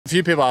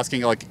few people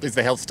asking, like, is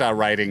the Health Star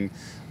rating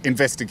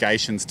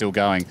investigation still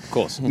going? Of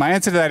course. My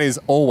answer to that is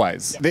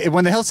always.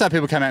 When the Health Star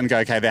people come out and go,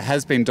 okay, there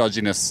has been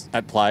dodginess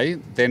at play,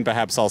 then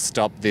perhaps I'll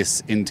stop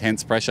this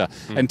intense pressure.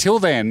 Until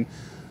then,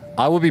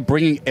 I will be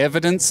bringing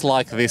evidence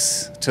like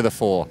this to the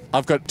fore.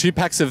 I've got 2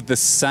 packs of the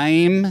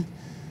same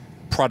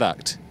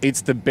product.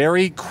 It's the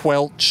Berry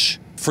Quelch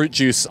fruit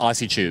juice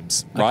icy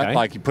tubes, right? Okay.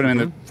 Like you put them in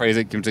the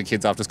freezer, give them to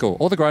kids after school,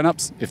 or the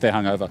grown-ups if they're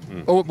hungover,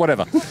 or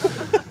whatever.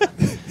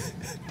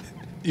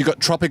 You got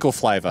tropical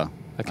flavour.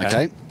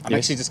 Okay. I'm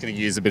actually just going to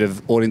use a bit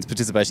of audience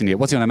participation here.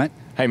 What's your name, mate?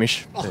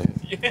 Hamish.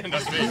 Yeah,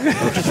 that's me.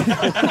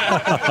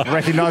 I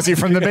recognise you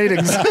from the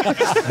meetings.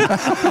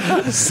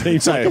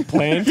 Seems like a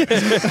plan.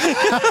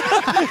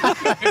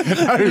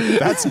 No,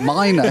 that's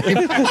my name.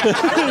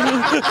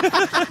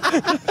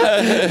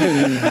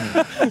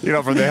 You're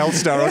not from the Health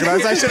Star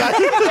organisation, are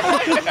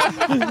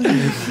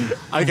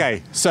you?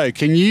 Okay, so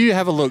can you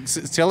have a look?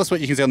 Tell us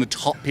what you can see on the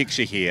top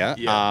picture here.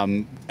 Yeah.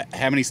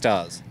 How many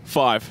stars?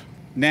 5.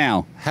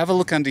 Now, have a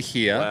look under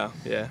here. Wow,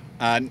 yeah.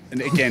 And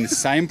again,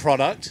 same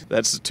product.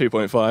 That's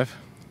 2.5.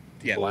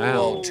 Yeah, Wow.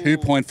 well,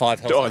 2.5 Health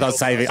Stars.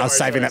 I was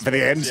saving that for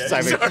the end.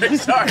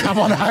 Sorry. Come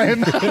on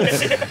home.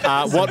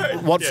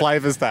 What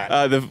flavour's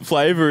that? The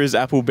flavour is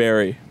apple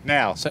berry.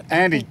 Now, so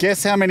Andy,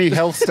 guess how many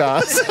Health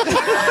Stars?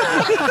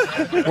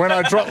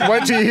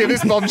 When do you hear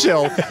this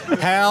bombshell?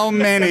 How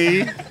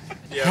many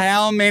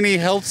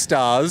Health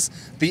Stars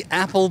the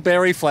apple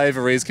berry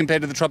flavour is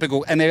compared to the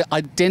tropical, and they're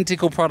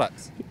identical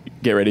products?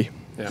 Get ready.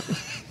 Yeah.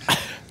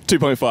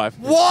 2.5.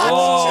 What?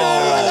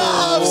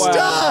 2.5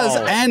 stars!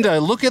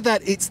 Ando, look at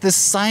that. It's the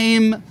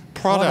same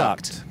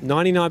product.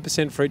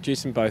 99% fruit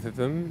juice in both of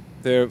them.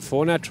 They're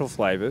 4 natural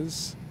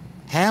flavours.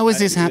 How is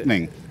this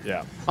happening?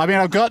 Yeah. I mean,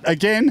 I've got,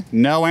 again,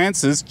 no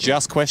answers,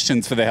 just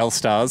questions for the Health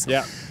Stars.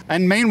 Yeah.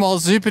 And meanwhile,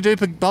 Zupa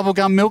Duper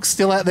Bubblegum Milk's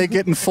still out there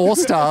getting 4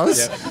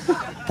 stars.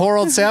 Poor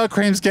old sour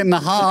cream's getting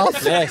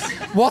 1/2. Yes.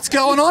 What's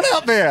going on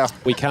out there?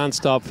 We can't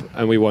stop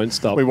and we won't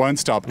stop. We won't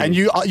stop. And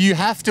you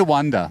have to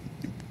wonder.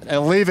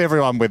 I'll leave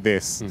everyone with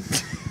this.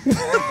 We're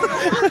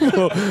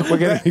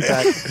going to be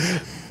back.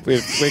 No,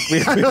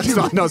 it's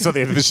not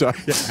the end of the show.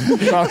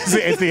 No,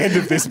 it's the end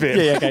of this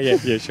bit.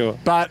 Yeah, sure.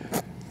 But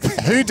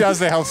who does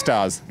the Health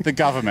Stars? The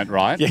government,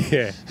 right?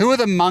 Yeah. Who are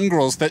the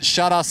mongrels that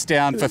shut us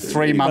down for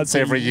 3 months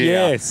every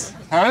year? Yes.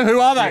 Huh? Who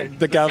are they?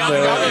 The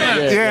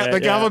government. The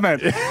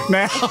government.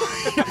 Now,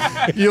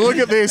 you look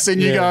at this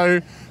and you go,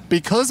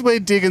 because we're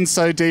digging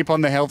so deep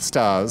on the Health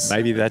Stars,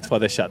 Maybe that's why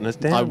they're shutting us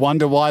down. I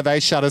wonder why they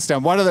shut us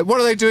down. What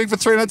are they doing for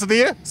 3 months of the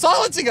year?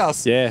 Silencing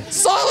us. Yeah.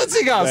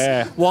 Silencing us.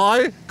 Yeah.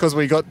 Why? Because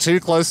we got too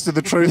close to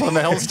the truth on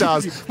the Health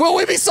Stars. Will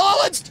we be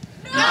silenced?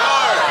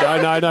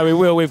 No, we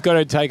will. We've got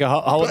to take a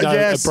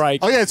a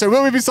break. Oh yeah, so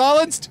will we be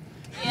silenced?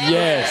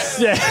 Yes.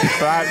 Yeah.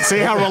 But see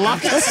how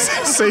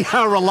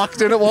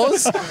reluctant it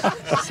was?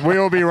 We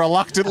will be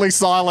reluctantly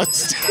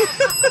silenced.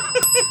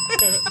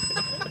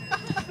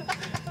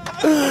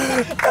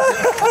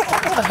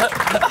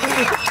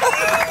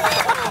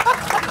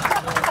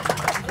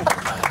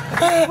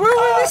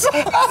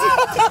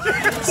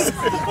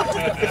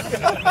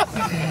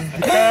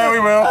 Yeah, we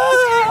will.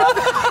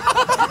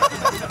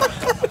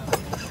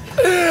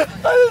 I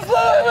just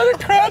love it when a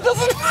crowd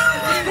doesn't.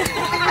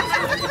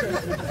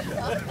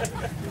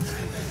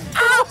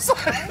 That's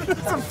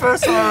the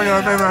first time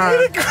I've ever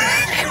heard.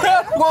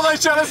 Will they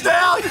shut us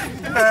down?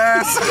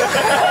 Yes.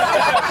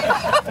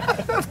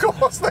 Of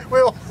course they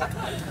will.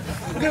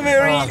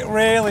 Very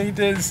rarely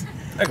does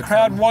a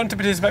crowd want to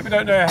participate, but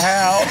don't know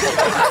how.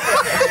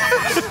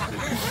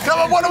 Come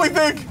on, what do we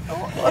think?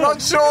 I'm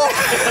not sure.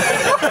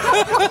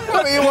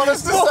 What do you want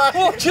us to say?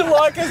 What would you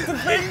like us to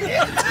think?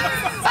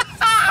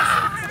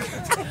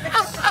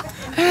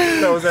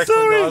 That was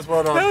actually nice.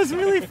 Well done. That was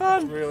really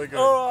fun. Really good.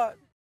 All right.